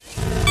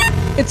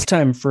It's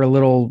time for a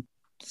little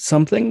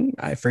something.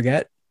 I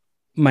forget.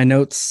 My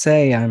notes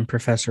say I'm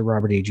Professor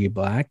Robert E.G.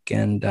 Black,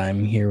 and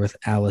I'm here with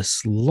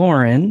Alice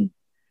Lauren.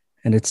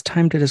 And it's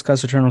time to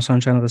discuss Eternal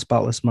Sunshine of the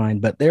Spotless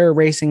Mind, but they're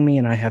erasing me,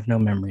 and I have no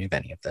memory of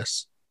any of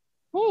this.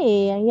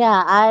 Hey,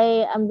 yeah,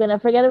 I am gonna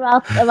forget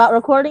about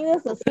recording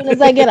this as soon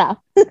as I get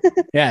up.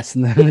 Yes,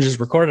 and then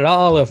just record it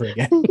all over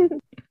again.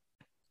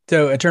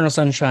 So, Eternal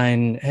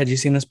Sunshine, had you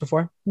seen this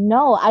before?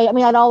 No, I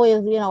mean I'd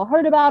always,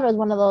 heard about it. It was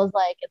one of those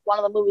like it's one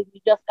of the movies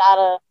you just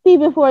gotta see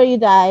before you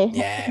die.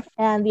 Yeah.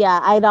 And yeah,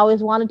 I'd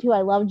always wanted to.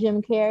 I love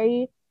Jim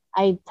Carrey.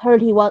 I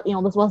heard he was,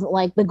 this wasn't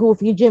like the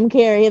goofy Jim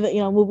Carrey that,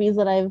 movies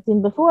that I've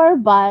seen before,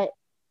 but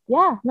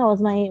yeah, no, it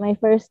was my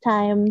first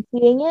time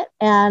seeing it.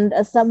 And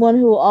as someone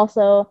who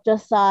also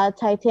just saw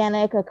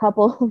Titanic a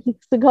couple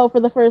weeks ago for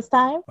the first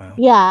time, Wow.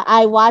 yeah,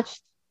 I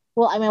watched,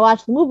 well, I mean, I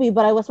watched the movie,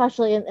 but I was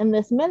especially in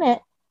this minute,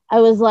 I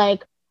was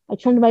like, I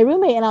turned to my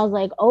roommate and I was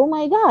like, oh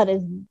my God,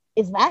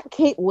 is that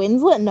Kate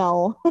Winslet?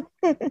 No,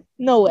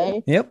 no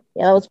way. Yep.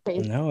 Yeah, that was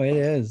crazy. No, it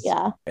is.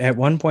 Yeah. At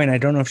one point, I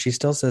don't know if she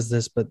still says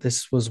this, but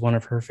this was one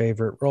of her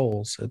favorite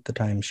roles at the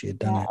time she had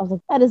done Yeah, it. I was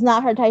like, that is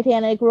not her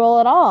Titanic role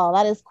at all.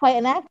 That is quite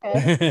an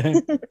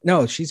actress.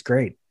 No, she's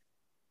great.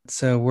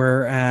 So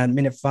we're at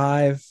minute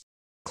 5.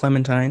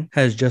 Clementine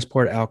has just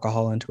poured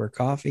alcohol into her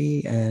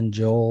coffee, and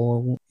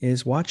Joel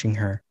is watching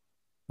her.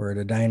 We're at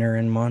a diner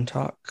in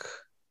Montauk.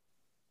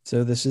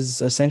 So this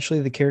is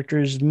essentially the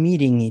characters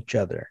meeting each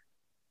other.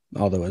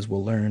 Although, as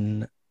we'll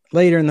learn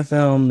later in the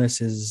film, this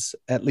is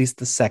at least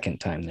the second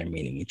time they're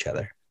meeting each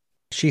other.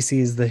 She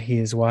sees that he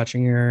is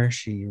watching her.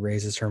 She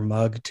raises her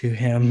mug to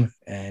him,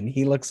 and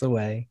he looks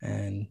away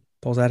and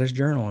pulls out his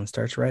journal and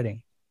starts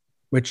writing,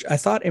 which I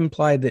thought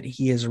implied that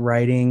he is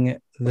writing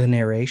the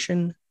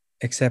narration,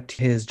 except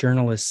his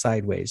journal is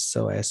sideways,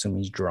 so I assume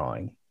he's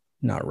drawing,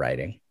 not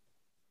writing.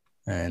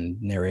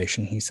 And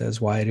narration, he says,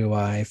 "Why do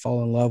I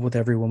fall in love with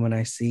every woman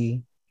I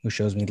see who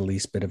shows me the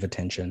least bit of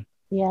attention?"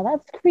 Yeah,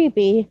 that's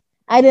creepy.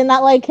 I did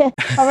not like it.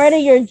 Already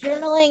you're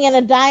journaling in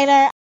a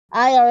diner.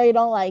 I already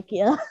don't like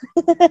you.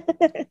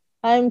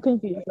 I'm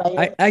confused by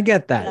it. I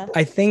get that. Yeah.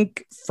 I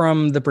think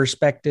from the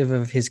perspective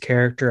of his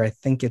character, I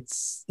think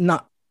it's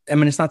not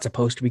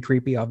supposed to be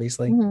creepy,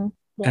 obviously. Mm-hmm.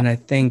 Yeah. And I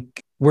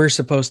think we're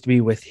supposed to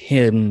be with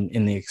him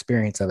in the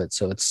experience of it.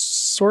 So it's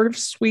sort of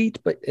sweet,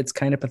 but it's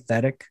kind of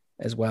pathetic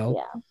as well.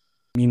 Yeah.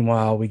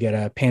 Meanwhile, we get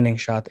a panning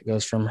shot that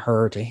goes from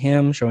her to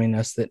him, showing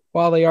us that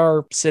while they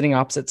are sitting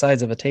opposite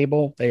sides of a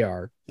table, they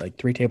are like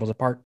 3 tables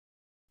apart.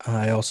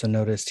 I also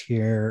noticed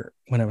here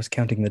when I was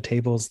counting the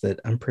tables that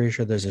I'm pretty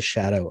sure there's a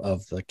shadow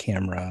of the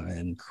camera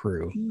and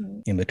crew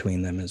in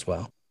between them as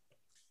well.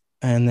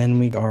 And then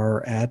we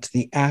are at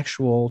the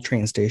actual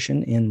train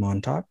station in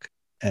Montauk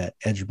at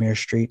Edgemere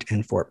Street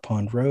and Fort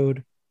Pond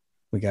Road.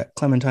 We got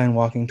Clementine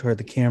walking toward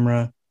the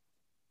camera.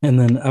 And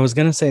then I was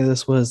going to say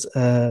this was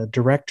a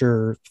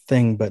director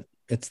thing, but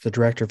it's the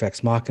director of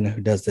Ex Machina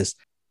who does this.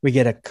 We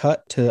get a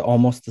cut to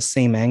almost the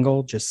same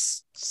angle,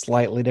 just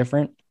slightly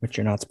different, which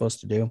you're not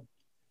supposed to do,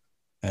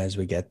 as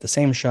we get the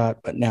same shot,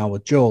 but now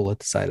with Joel at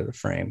the side of the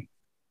frame.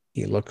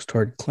 He looks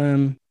toward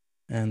Clem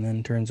and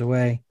then turns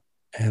away.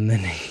 And then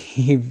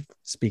he,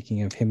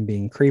 speaking of him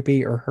being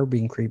creepy or her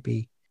being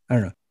creepy, I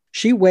don't know.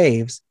 She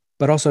waves,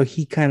 but also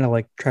he kind of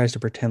like tries to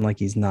pretend like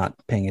he's not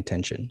paying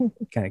attention.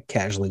 Kind of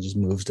casually just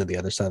moves to the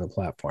other side of the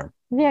platform.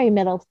 Very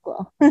middle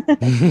school.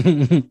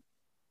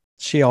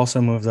 She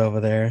also moves over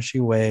there. She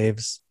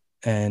waves.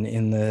 And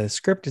in the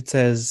script, it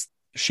says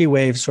she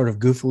waves sort of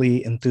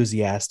goofily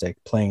enthusiastic,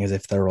 playing as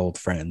if they're old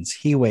friends.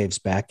 He waves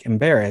back,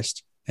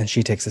 embarrassed, and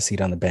she takes a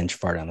seat on the bench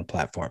far down the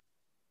platform,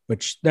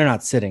 which they're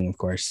not sitting, of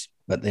course,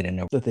 but they didn't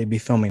know that they'd be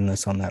filming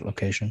this on that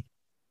location.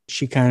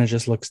 She kind of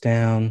just looks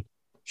down.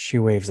 She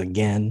waves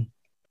again.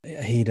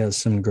 He does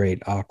some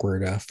great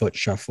awkward foot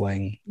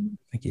shuffling,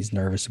 like he's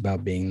nervous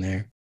about being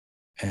there,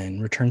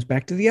 and returns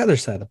back to the other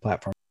side of the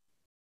platform.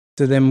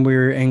 So then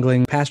we're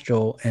angling past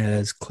Joel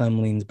as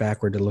Clem leans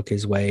backward to look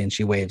his way, and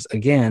she waves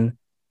again,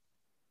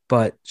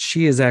 but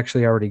she is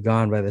actually already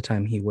gone by the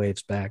time he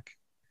waves back.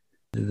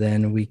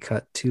 Then we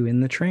cut to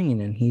in the train,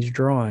 and he's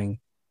drawing.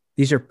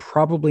 These are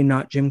probably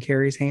not Jim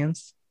Carrey's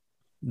hands.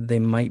 They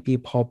might be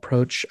Paul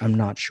Proch. I'm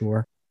not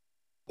sure.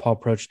 Paul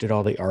Proch did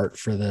all the art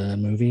for the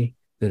movie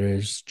that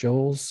is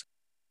Joel's,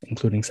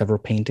 including several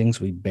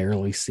paintings we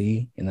barely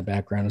see in the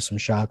background of some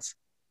shots.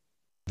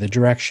 The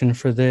direction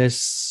for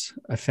this,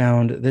 I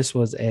found this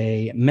was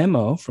a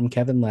memo from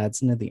Kevin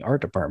Ladson of the art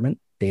department,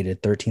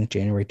 dated 13th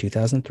January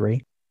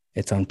 2003.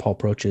 It's on Paul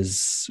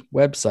Proch's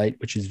website,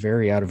 which is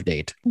very out of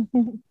date.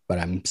 But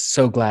I'm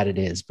so glad it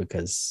is,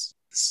 because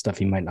stuff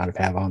he might not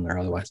have on there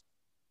otherwise.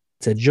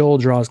 It said, Joel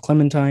draws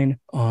Clementine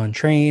on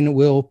train.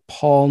 Will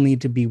Paul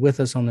need to be with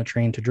us on the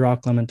train to draw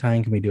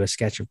Clementine? Can we do a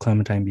sketch of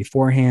Clementine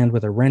beforehand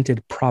with a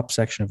rented prop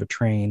section of a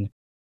train?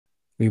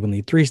 We will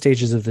need 3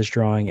 stages of this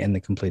drawing and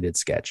the completed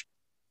sketch.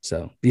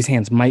 So these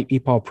hands might be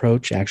Paul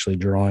Proch actually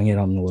drawing it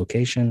on the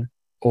location,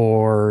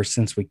 or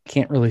since we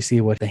can't really see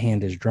what the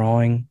hand is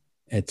drawing,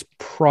 it's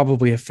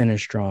probably a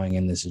finished drawing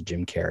and this is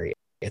Jim Carrey.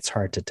 It's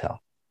hard to tell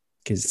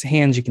because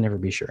hands, you can never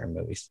be sure in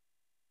movies.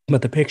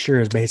 But the picture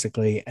is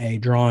basically a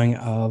drawing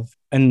of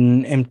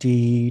an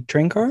empty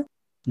train car.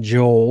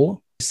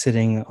 Joel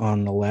sitting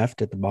on the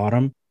left at the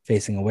bottom,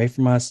 facing away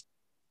from us.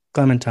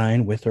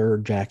 Clementine with her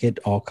jacket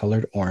all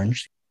colored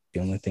orange.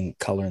 The only thing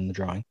color in the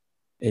drawing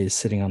is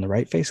sitting on the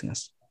right facing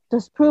us.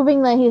 Just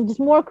proving that he's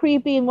just more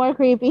creepy and more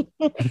creepy.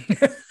 Right?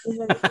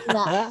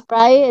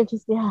 It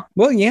just, yeah.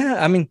 Well, yeah.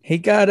 I mean, he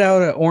got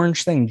out an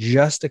orange thing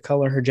just to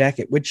color her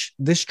jacket, which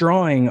this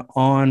drawing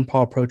on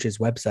Paul Proch's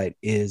website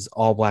is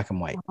all black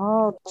and white.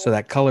 Oh, So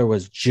that color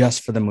was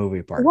just for the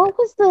movie part. what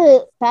was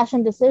the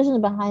fashion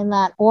decision behind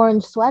that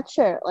orange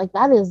sweatshirt? Like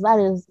that is,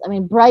 I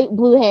mean, bright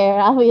blue hair,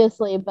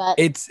 obviously, but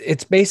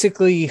It's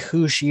basically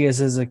who she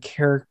is as a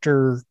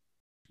character,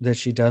 that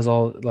she does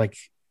all, like,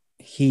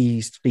 he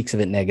speaks of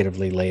it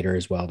negatively later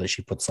as well, that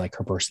she puts like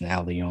her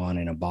personality on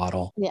in a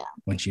bottle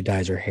when she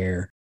dyes her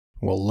hair.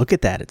 Well, look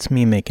at that. It's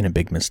me making a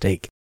big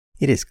mistake.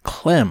 It is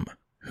Clem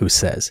who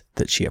says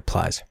that she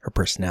applies her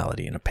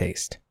personality in a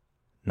paste,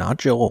 not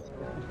Joel.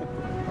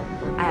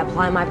 I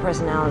apply my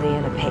personality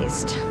in a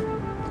paste.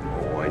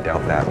 Oh, I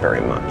doubt that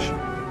very much.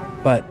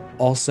 But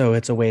also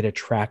it's a way to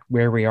track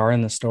where we are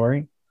in the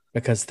story,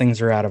 because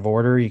things are out of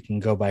order. You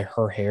can go by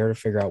her hair to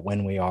figure out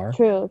when we are.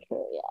 True, yeah.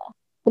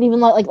 But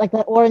even like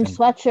that orange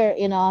sweatshirt,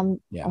 you know,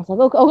 I was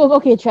like,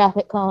 okay,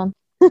 traffic, Colin,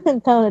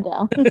 tone it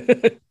down.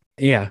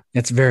 Yeah,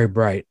 it's very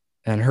bright.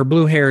 And her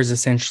blue hair is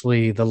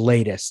essentially the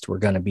latest we're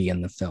going to be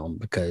in the film,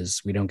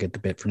 because we don't get the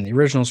bit from the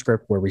original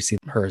script where we see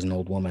her as an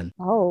old woman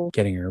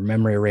getting her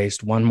memory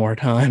erased one more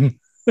time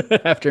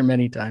after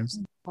many times.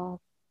 Wow.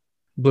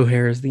 Blue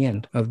hair is the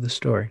end of the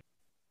story.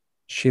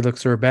 She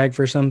looks through her bag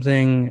for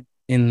something.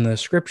 In the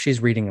script,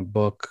 she's reading a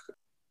book.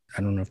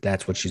 I don't know if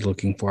that's what she's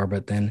looking for,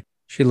 but then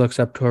she looks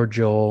up toward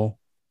Joel,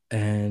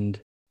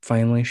 and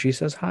finally she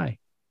says hi.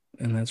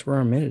 And that's where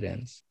our minute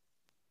ends.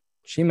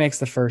 She makes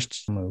the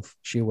first move.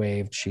 She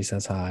waved. She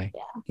says hi.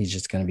 Yeah. He's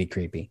just going to be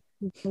creepy.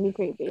 He's going to be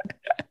creepy.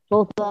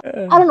 Both, I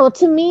don't know,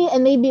 to me,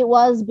 and maybe it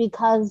was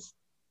because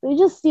they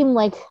just seem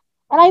like,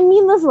 and I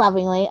mean this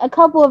lovingly, a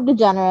couple of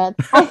degenerates.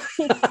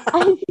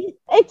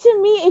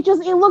 To me,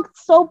 it looked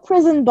so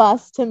prison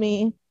bus to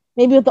me.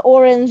 Maybe with the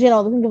orange, you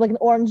know, think of like an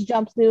orange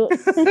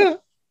jumpsuit.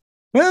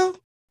 Well,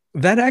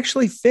 that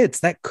actually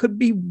fits. That could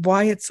be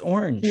why it's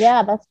orange.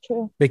 Yeah, that's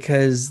true.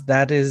 Because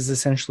that is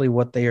essentially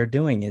what they are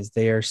doing, is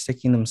they are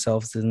sticking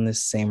themselves in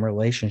this same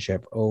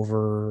relationship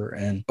over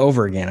and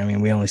over again. I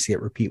mean, we only see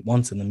it repeat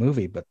once in the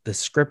movie, but the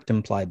script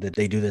implied that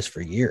they do this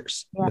for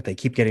years. Yeah. But they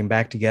keep getting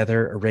back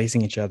together,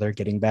 erasing each other,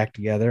 getting back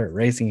together,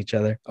 erasing each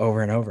other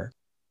over and over.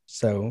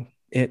 So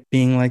it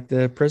being like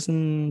the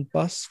prison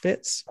bus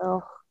fits.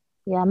 Oh,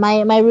 yeah.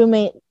 My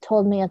roommate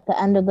told me at the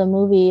end of the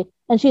movie,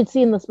 and she had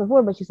seen this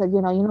before, but she said,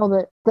 you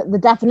know, the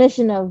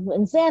definition of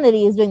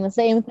insanity is doing the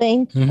same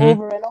thing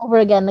over and over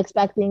again,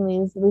 expecting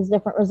these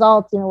different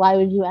results. You know, why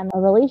would you end a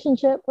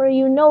relationship where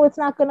you know it's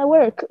not going to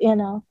work? You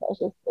know,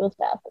 it was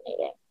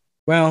fascinating.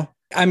 Well,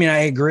 I mean, I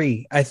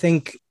agree. I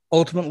think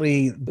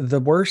ultimately the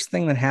worst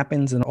thing that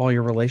happens in all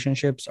your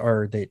relationships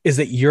is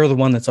that you're the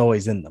one that's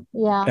always in them.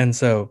 Yeah. And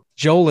so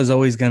Joel is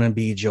always going to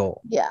be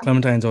Joel. Yeah.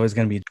 Clementine's always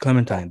going to be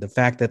Clementine. The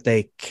fact that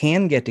they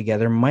can get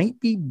together might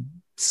be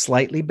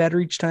slightly better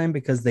each time,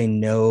 because they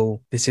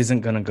know this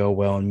isn't going to go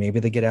well, and maybe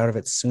they get out of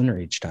it sooner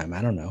each time.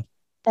 I don't know.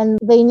 And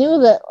they knew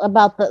that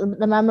about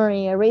the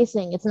memory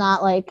erasing. It's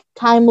not like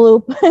time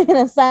loop in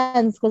a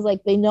sense, because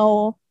like they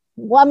know.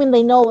 Well, I mean,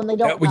 they know when they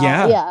don't know.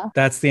 Yeah.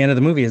 That's the end of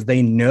the movie, is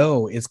they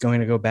know it's going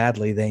to go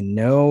badly. They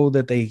know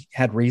that they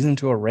had reason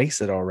to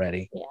erase it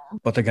already,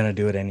 but they're going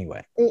to do it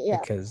anyway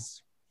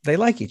because they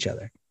like each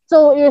other.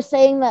 So you're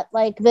saying that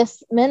like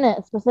this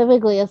minute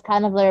specifically is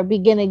kind of their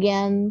begin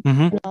again,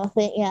 you know,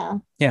 thing. Yeah.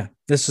 Yeah.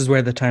 This is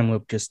where the time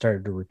loop just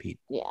started to repeat.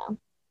 Yeah.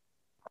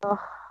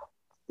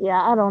 Yeah.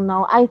 I don't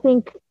know. I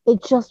think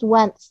it just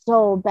went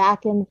so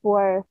back and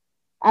forth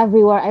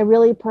everywhere. I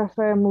really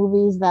prefer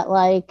movies that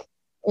like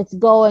it's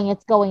going.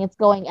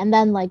 And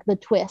then like the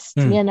twist,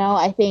 you know,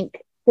 I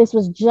think this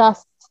was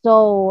just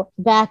so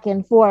back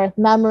and forth,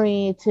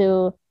 memory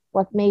to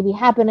what's maybe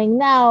happening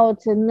now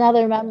to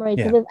another memory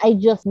to this. I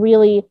just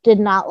really did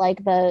not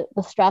like the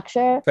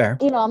structure. Fair.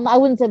 You know, I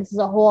wouldn't say this is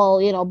a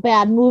whole, you know,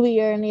 bad movie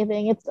or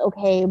anything. It's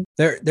okay.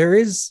 There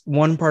is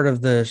one part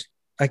of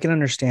I can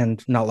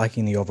understand not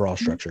liking the overall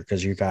structure,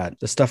 because you got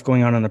the stuff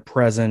going on in the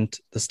present,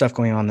 the stuff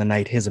going on the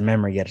night his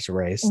memory gets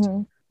erased,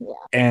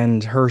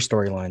 and her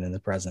storyline in the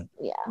present.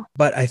 Yeah.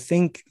 But I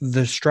think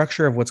the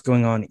structure of what's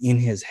going on in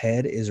his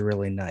head is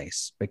really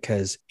nice,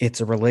 because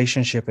it's a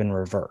relationship in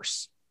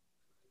reverse.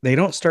 They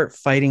don't start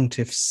fighting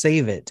to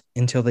save it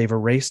until they've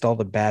erased all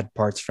the bad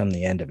parts from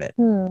the end of it.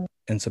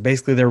 And so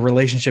basically their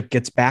relationship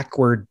gets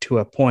backward to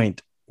a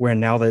point where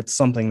now that's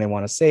something they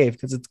want to save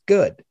because it's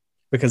good.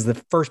 Because the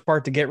first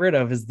part to get rid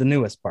of is the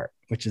newest part,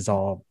 which is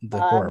all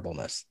the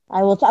horribleness.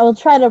 I will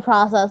try to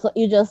process what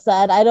you just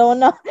said. I don't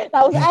know. That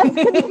was as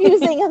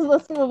confusing as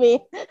this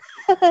movie.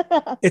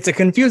 It's a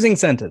confusing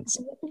sentence.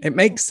 It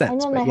makes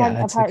sense. But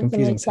yeah, it's a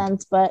confusing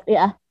sentence. But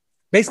yeah.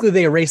 Basically,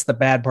 they erase the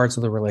bad parts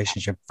of the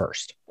relationship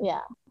first. Yeah.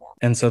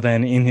 And so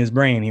then in his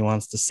brain, he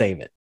wants to save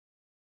it.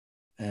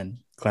 And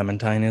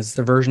Clementine is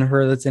the version of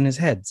her that's in his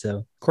head. So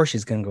of course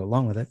she's going to go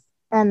along with it.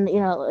 And,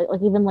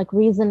 like even like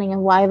reasoning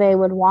and why they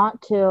would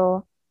want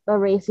to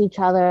erase each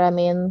other. I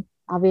mean,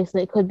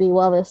 obviously it could be,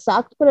 well, this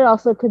sucked, but it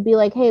also could be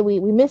like, hey, we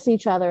miss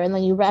each other. And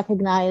then you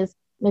recognize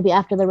maybe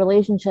after the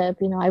relationship,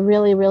 I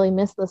really, really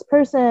miss this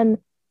person.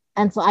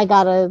 And so I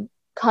got to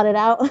cut it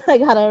out. I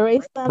got to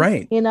erase them.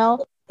 Right.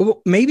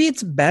 Well, maybe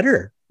it's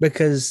better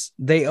because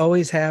they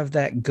always have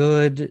that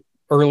good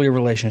early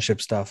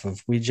relationship stuff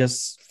of we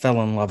just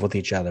fell in love with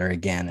each other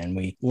again and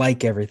we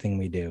like everything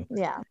we do.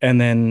 Yeah. And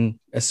then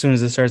as soon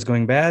as it starts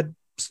going bad,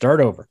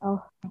 start over.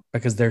 Oh.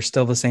 Because they're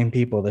still the same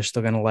people. They're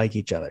still going to like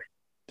each other.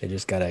 They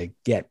just got to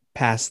get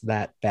past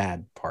that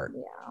bad part.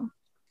 Yeah.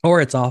 Or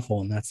it's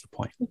awful, and that's the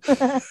point.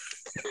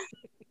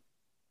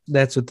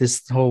 That's what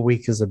this whole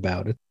week is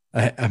about.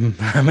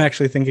 I'm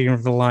actually thinking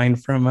of the line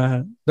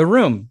from The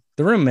Room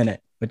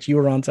Minute, which you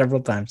were on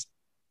several times.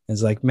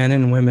 It's like men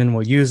and women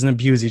will use and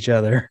abuse each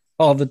other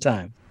all the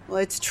time. Well,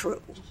 it's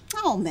true.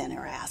 All men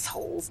are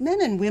assholes.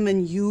 Men and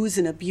women use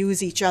and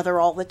abuse each other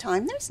all the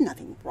time. There's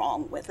nothing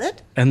wrong with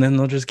it. And then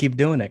they'll just keep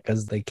doing it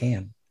because they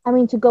can. I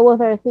mean, to go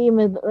with our theme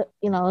is,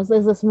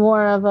 is this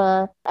more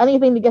of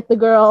anything to get the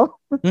girl?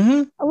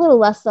 Mm-hmm. A little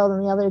less so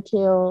than the other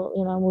two,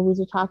 movies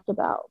we talked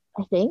about.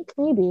 I think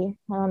maybe,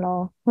 I don't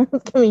know.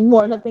 It's giving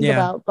more to think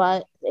about,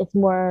 but it's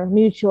more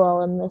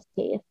mutual in this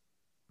case.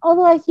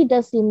 Although he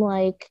does seem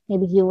like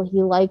maybe he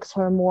likes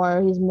her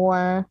more. He's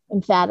more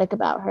emphatic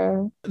about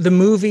her. The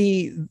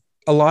movie,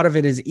 a lot of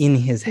it is in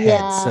his head.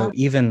 Yeah. So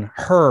even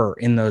her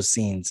in those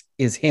scenes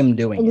is him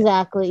doing it.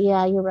 Exactly.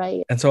 Yeah, you're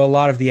right. And so a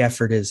lot of the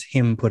effort is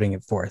him putting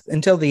it forth.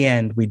 Until the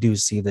end, we do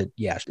see that,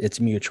 yeah, it's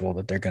mutual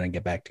that they're going to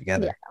get back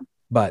together. Yeah.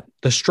 But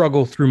the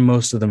struggle through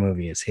most of the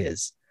movie is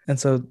his. And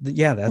so,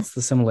 yeah, that's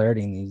the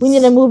similarity in these. We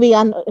need a movie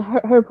on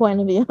her point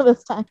of view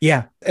this time.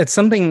 Yeah. It's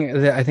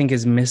something that I think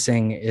is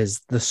missing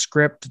is the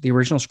script. The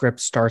original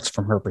script starts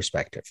from her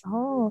perspective.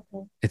 Oh,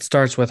 okay. It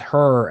starts with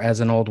her as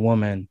an old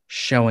woman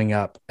showing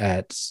up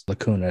at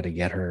Lacuna to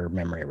get her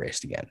memory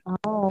erased again.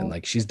 Oh. And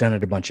like she's done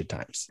it a bunch of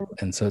times.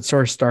 And so it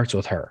sort of starts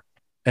with her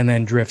and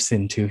then drifts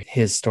into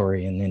his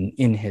story and then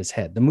in his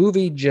head. The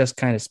movie just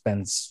kind of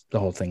spends the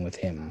whole thing with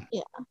him.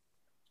 Yeah.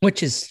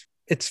 Which is,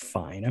 it's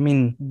fine. I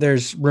mean,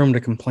 there's room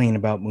to complain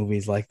about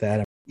movies like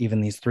that.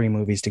 Even these three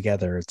movies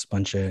together, it's a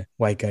bunch of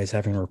white guys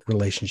having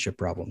relationship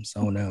problems.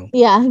 Oh, no.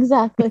 Yeah,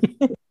 exactly.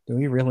 Do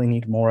we really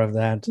need more of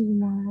that?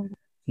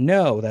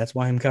 No, that's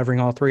why I'm covering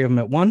all three of them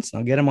at once.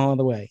 I'll get them all out of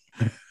the way.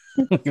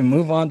 We can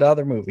move on to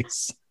other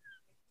movies.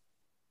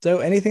 So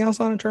anything else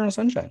on Eternal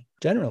Sunshine,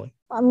 generally?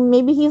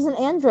 Maybe he's an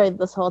android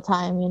this whole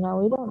time, we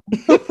don't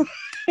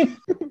know.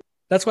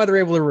 That's why they're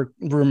able to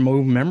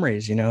remove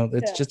memories,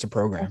 it's just a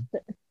program.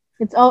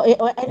 It's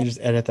you just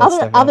edit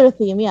that other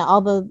theme, yeah. All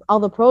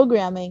the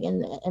programming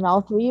in all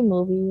three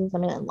movies. I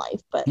mean, in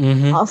life, but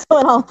also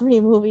in all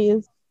three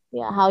movies.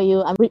 Yeah, how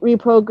you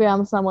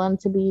reprogram someone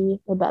to be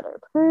a better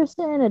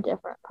person, a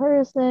different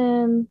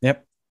person.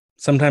 Yep.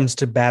 Sometimes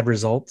to bad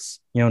results.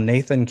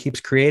 Nathan keeps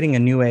creating a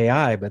new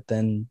AI, but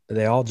then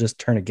they all just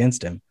turn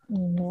against him.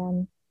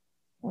 Man.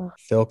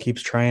 Phil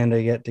keeps trying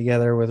to get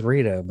together with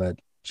Rita, but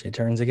she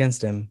turns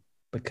against him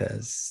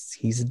because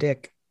he's a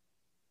dick.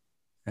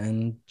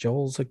 And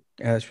Joel's,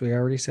 as we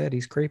already said,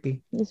 he's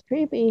creepy. He's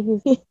creepy.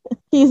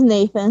 He's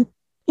Nathan.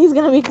 He's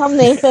going to become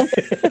Nathan.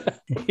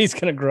 He's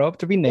going to grow up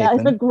to be Nathan. Yeah,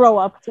 he's going to grow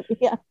up to be,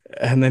 yeah.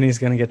 And then he's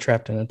going to get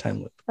trapped in a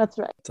time loop. That's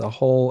right. It's a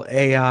whole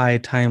AI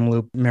time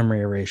loop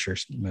memory erasure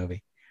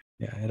movie.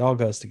 Yeah, it all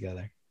goes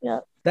together.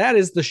 Yeah. That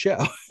is the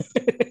show.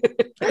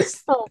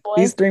 Oh, boy.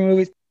 These three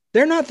movies,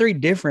 they're not three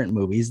different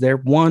movies. They're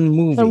one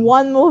movie. They're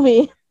one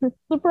movie.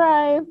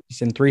 Surprise.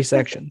 It's in three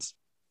sections.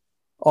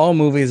 All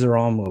movies are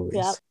all movies.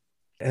 Yeah.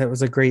 It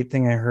was a great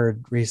thing I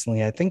heard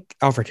recently. I think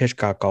Alfred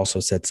Hitchcock also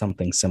said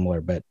something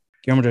similar, but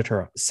Guillermo del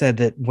Toro said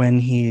that when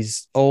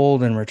he's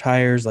old and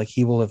retires, like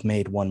he will have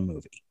made one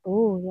movie.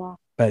 Oh, yeah.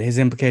 But his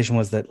implication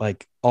was that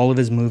like all of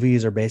his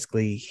movies are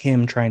basically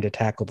him trying to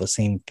tackle the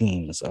same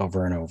themes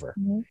over and over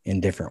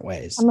in different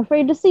ways. I'm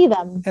afraid to see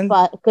them,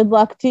 but good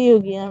luck to you,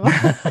 Guillermo.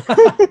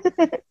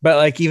 But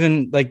like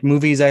even like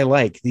movies I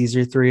like, these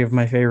are three of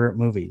my favorite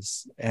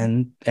movies.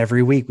 And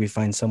every week we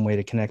find some way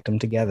to connect them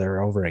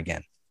together over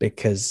again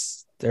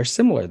because they're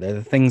similar. They're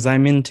the things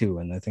I'm into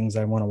and the things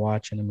I want to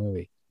watch in a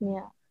movie.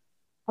 Yeah.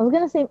 I was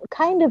going to say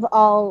kind of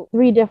all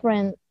three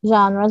different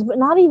genres, but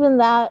not even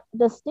that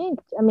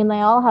distinct. I mean,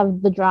 they all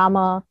have the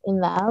drama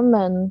in them.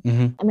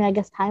 And I mean, I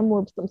guess time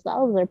loops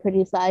themselves are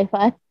pretty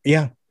sci-fi.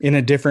 Yeah. In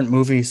a different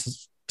movie,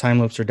 time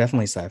loops are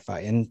definitely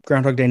sci-fi. And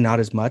Groundhog Day, not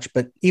as much.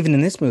 But even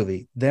in this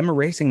movie, them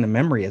erasing the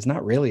memory is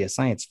not really a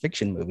science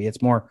fiction movie.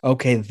 It's more,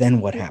 okay,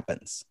 then what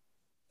happens?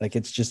 Like,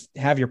 it's just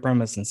have your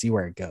premise and see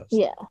where it goes.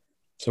 Yeah.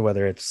 So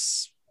whether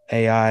it's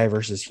AI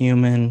versus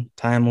human,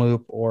 time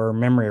loop, or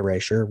memory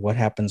erasure, what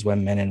happens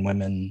when men and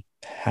women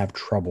have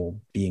trouble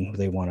being who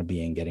they want to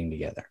be and getting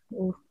together?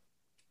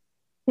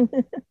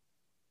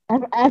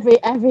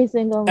 every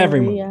single movie. Every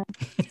movie.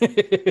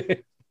 Yeah.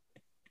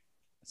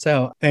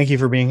 So thank you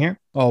for being here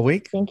all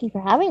week. Thank you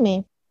for having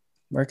me.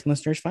 Where can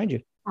listeners find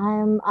you?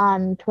 I'm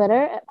on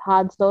Twitter at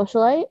Pod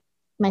Socialite.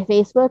 My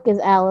Facebook is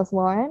Alice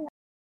Lauren.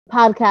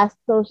 Podcast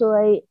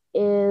Socialite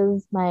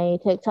is my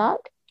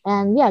TikTok.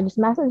 And yeah, just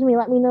message me.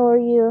 Let me know where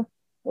you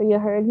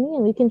heard me,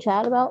 and we can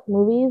chat about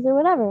movies or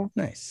whatever.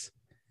 Nice.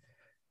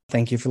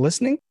 Thank you for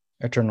listening.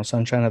 Eternal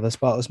Sunshine of the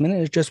Spotless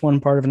Minute is just one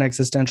part of an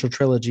existential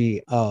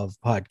trilogy of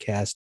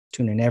podcasts.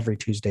 Tune in every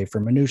Tuesday for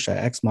Minutia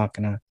Ex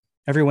Machina,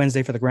 every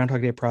Wednesday for the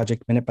Groundhog Day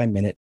Project Minute by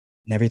Minute,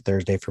 and every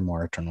Thursday for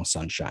more Eternal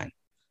Sunshine.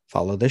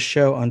 Follow this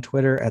show on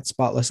Twitter at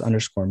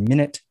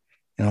spotless_minute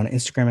and on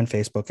Instagram and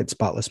Facebook at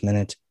Spotless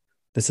Minute.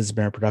 This has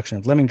been a production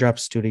of Lemming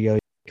Drops Studio. You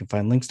can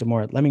find links to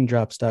more at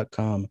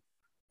lemmingdrops.com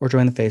or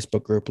join the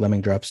Facebook group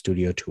Lemming Drops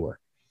Studio Tour.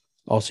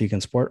 Also, you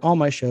can support all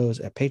my shows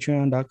at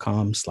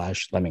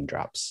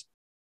patreon.com/lemmingdrops.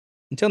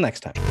 Until next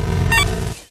time.